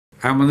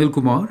I'm Anil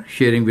Kumar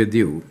sharing with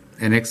you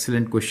an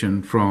excellent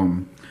question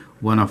from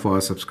one of our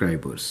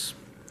subscribers.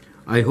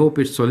 I hope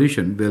its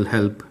solution will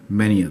help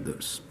many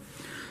others.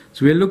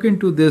 So we'll look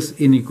into this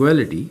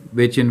inequality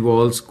which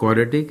involves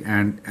quadratic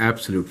and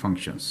absolute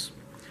functions.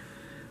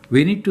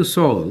 We need to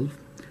solve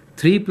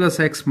 3 plus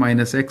x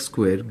minus x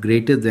squared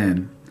greater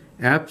than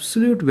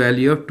absolute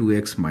value of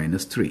 2x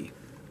minus 3.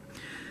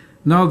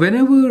 Now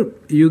whenever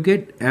you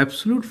get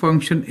absolute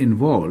function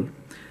involved,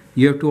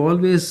 you have to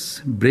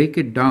always break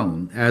it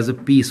down as a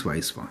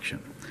piecewise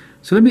function.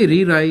 So let me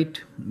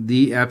rewrite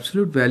the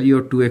absolute value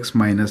of 2x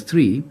minus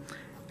 3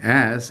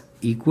 as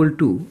equal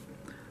to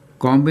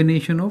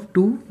combination of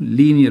two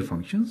linear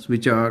functions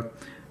which are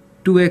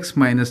 2x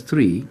minus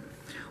 3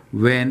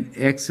 when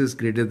x is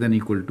greater than or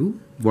equal to,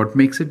 what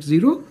makes it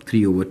 0?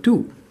 3 over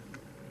 2.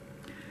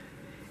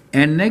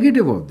 And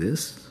negative of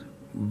this,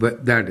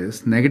 that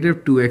is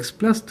negative 2x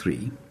plus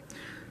 3.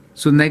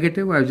 So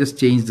negative, I've just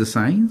changed the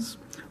signs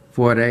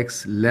for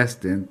x less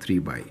than 3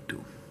 by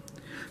 2.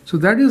 So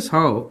that is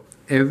how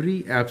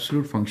every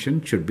absolute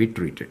function should be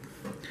treated.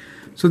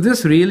 So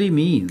this really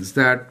means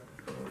that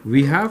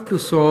we have to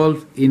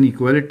solve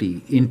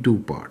inequality in two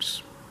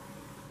parts.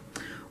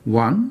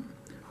 One,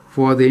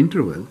 for the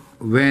interval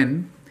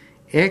when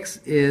x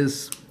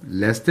is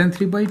less than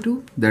 3 by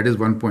 2, that is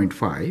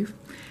 1.5,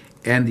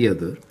 and the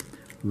other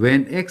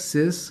when x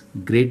is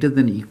greater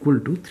than or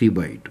equal to 3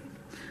 by 2.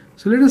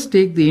 So let us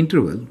take the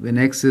interval when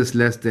x is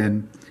less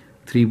than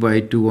 3 by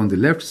 2 on the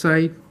left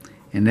side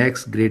and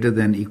x greater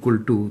than or equal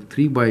to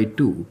 3 by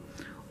 2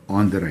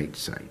 on the right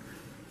side.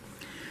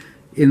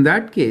 In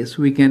that case,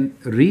 we can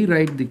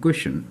rewrite the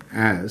equation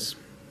as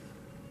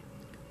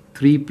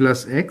 3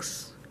 plus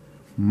x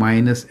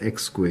minus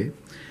x squared.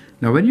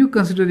 Now when you're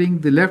considering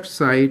the left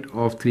side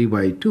of 3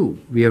 by 2,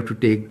 we have to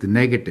take the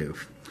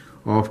negative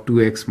of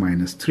 2x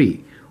minus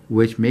 3,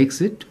 which makes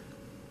it,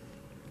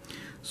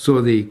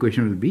 so the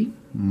equation will be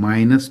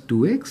minus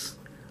 2x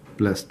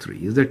plus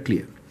 3. Is that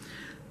clear?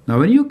 Now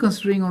when you're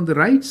considering on the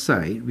right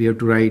side, we have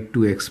to write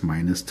 2x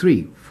minus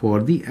 3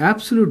 for the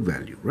absolute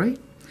value, right?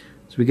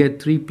 So we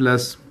get 3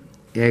 plus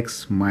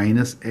x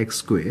minus x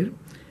squared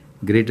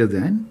greater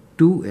than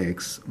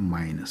 2x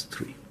minus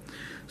 3.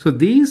 So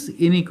these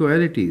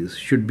inequalities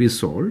should be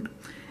solved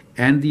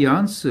and the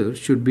answer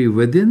should be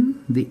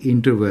within the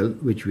interval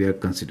which we are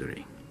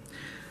considering.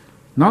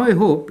 Now I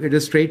hope it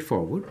is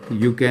straightforward.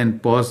 You can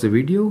pause the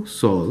video,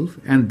 solve,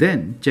 and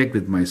then check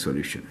with my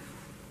solution.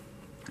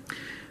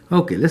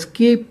 Okay, let's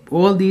keep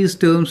all these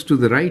terms to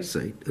the right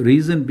side.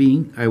 Reason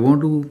being, I want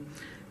to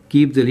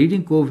keep the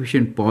leading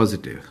coefficient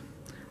positive.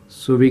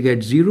 So we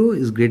get 0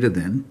 is greater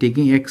than,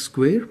 taking x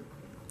squared,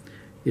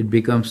 it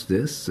becomes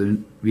this,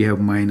 and we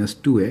have minus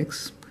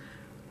 2x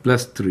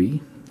plus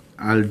 3.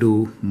 I'll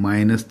do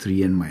minus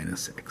 3 and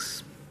minus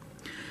x.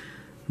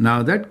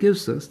 Now that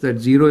gives us that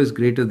 0 is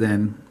greater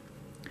than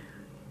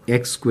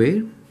x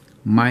squared,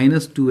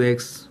 minus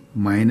 2x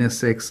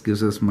minus x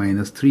gives us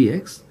minus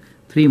 3x,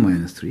 3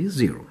 minus 3 is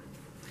 0.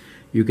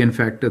 You can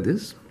factor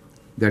this.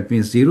 That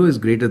means 0 is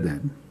greater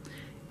than,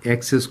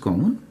 x is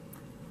common,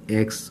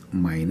 x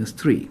minus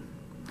 3.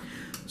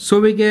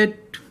 So we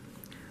get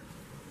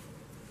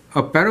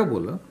a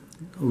parabola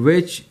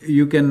which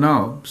you can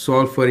now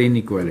solve for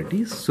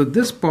inequalities. So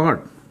this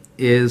part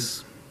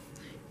is,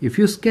 if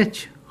you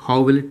sketch,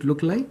 how will it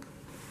look like?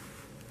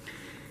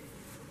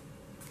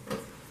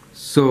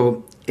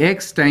 So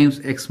x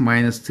times x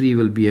minus 3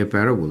 will be a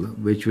parabola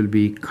which will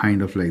be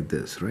kind of like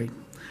this, right?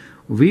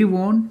 We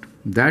want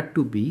that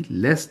to be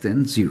less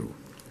than 0.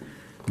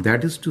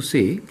 That is to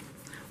say,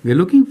 we are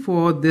looking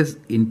for this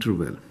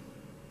interval.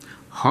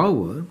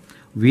 However,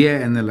 we are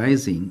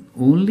analyzing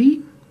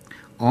only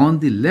on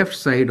the left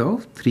side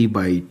of 3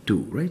 by 2,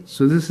 right?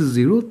 So this is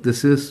 0,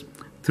 this is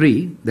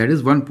 3, that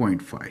is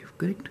 1.5,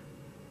 correct?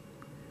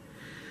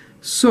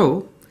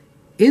 So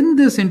in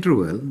this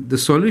interval, the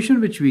solution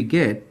which we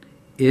get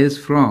is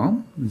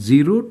from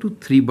 0 to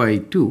 3 by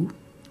 2,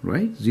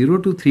 right? 0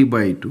 to 3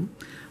 by 2,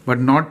 but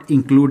not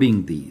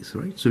including these,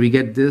 right? So we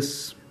get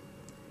this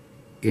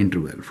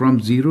interval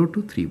from 0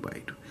 to 3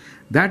 by 2.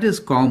 That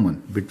is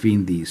common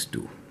between these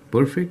two.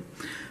 Perfect.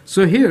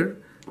 So here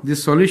the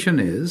solution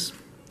is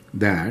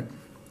that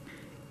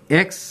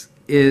x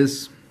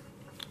is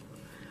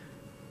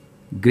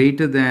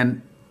greater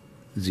than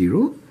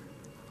 0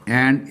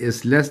 and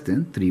is less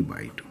than 3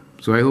 by 2.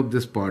 So I hope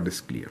this part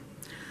is clear.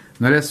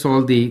 Now let's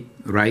solve the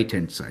right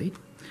hand side.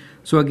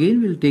 So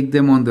again we'll take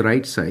them on the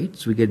right side.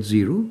 So we get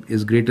 0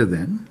 is greater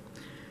than.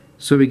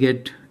 So we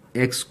get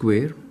x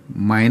squared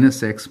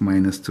minus x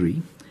minus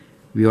 3.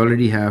 We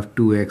already have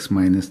 2x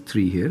minus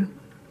 3 here.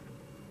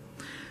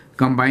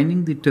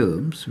 Combining the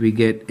terms, we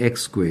get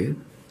x squared.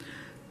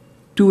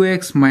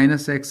 2x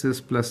minus x is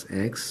plus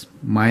x.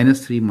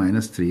 Minus 3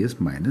 is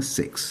minus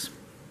 6.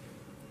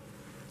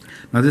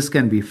 Now this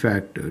can be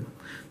factored.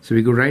 So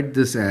we could write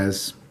this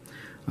as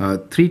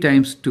 3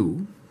 times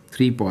 2,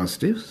 3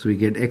 positive. So we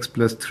get x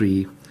plus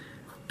 3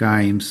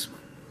 times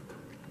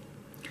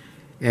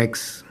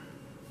x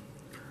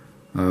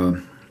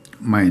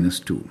minus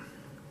 2.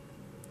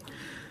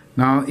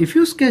 Now if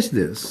you sketch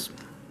this,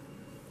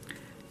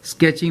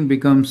 sketching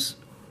becomes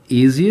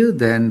easier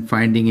than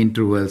finding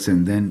intervals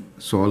and then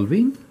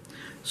solving.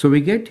 So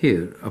we get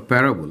here a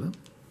parabola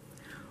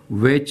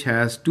which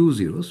has two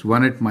zeros,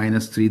 one at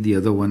 -3, the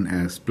other one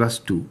as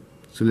 +2.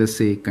 So let's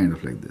say kind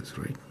of like this,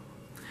 right?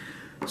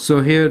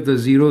 So here the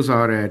zeros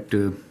are at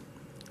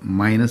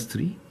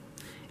 -3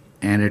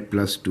 and at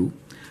 +2.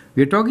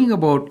 We are talking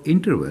about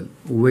interval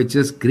which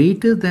is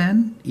greater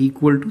than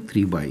equal to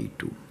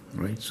 3/2,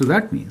 right? So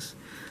that means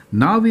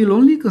now we'll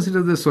only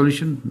consider the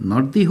solution,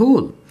 not the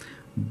whole,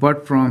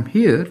 but from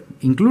here,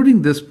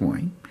 including this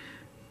point,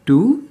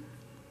 to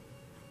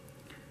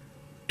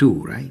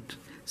 2, right?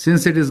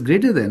 Since it is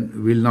greater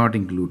than, we'll not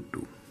include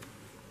 2.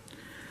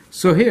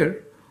 So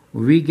here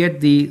we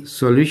get the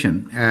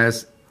solution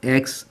as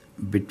x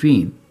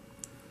between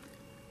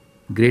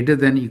greater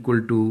than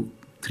equal to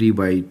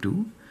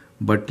 3/2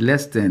 but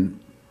less than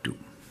 2.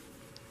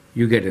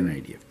 You get an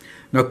idea.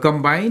 Now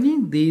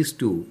combining these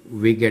two,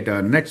 we get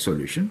our net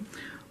solution,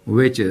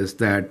 which is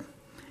that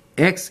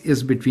x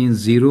is between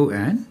 0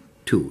 and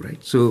 2,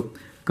 right? So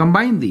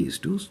combine these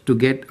two to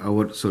get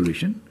our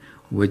solution,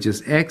 which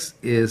is x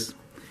is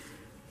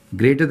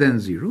greater than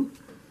 0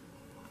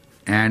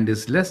 and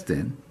is less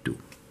than 2.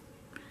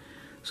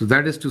 So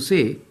that is to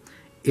say,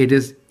 it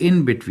is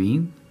in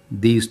between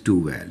these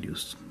two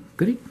values,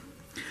 correct?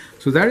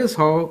 So that is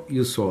how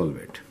you solve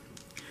it.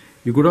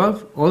 You could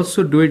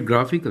also do it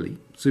graphically.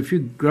 So if you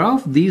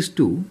graph these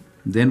two,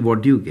 then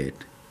what do you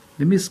get?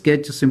 Let me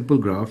sketch a simple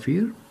graph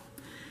here.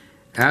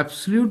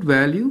 Absolute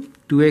value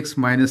 2x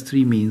minus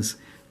 3 means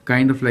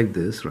kind of like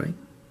this, right?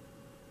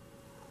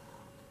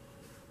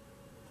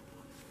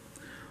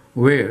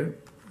 Where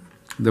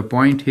the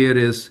point here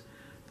is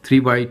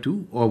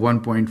 3/2 or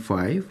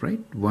 1.5,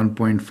 right?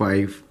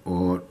 1.5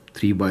 or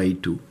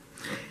 3/2.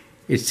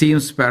 It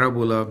seems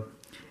parabola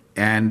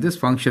and this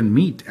function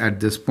meet at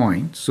this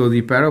point, so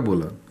the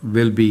parabola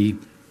will be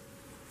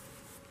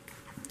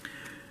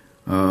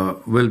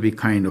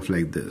kind of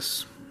like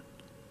this.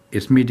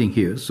 It's meeting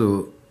here,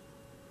 so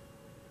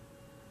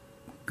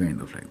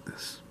kind of like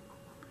this,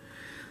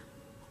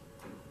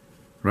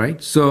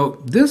 right?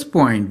 So this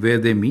point where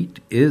they meet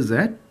is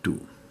at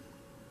 2.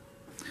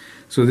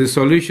 So the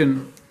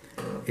solution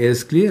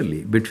is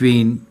clearly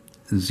between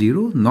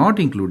 0, not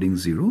including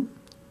 0,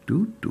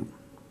 to 2.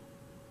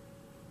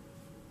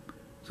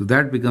 So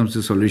that becomes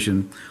the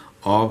solution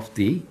of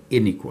the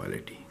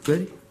inequality.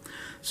 Okay?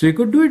 So you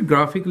could do it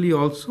graphically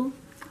also.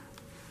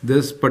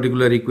 This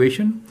particular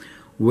equation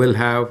will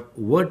have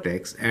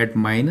vertex at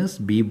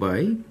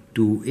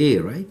 -b/2a,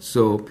 right?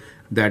 So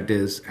that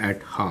is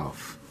at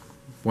half,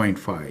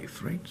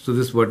 0.5, right? So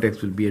this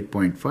vertex will be at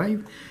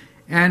 0.5,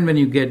 and when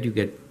you get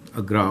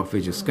a graph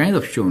which is kind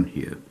of shown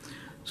here.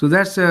 So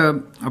that's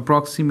an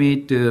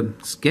approximate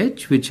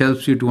sketch which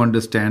helps you to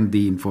understand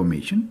the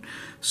information.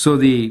 So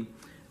the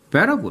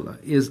parabola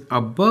is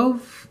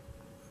above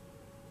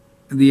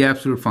the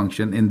absolute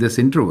function in this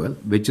interval,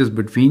 which is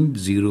between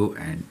 0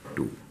 and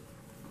 2.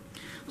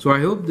 So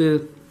I hope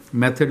the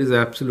method is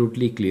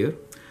absolutely clear.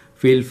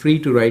 Feel free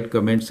to write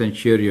comments and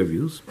share your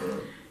views.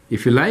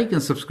 If you like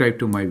and subscribe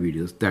to my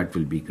videos, that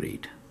will be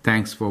great.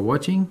 Thanks for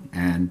watching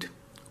and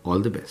all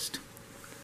the best.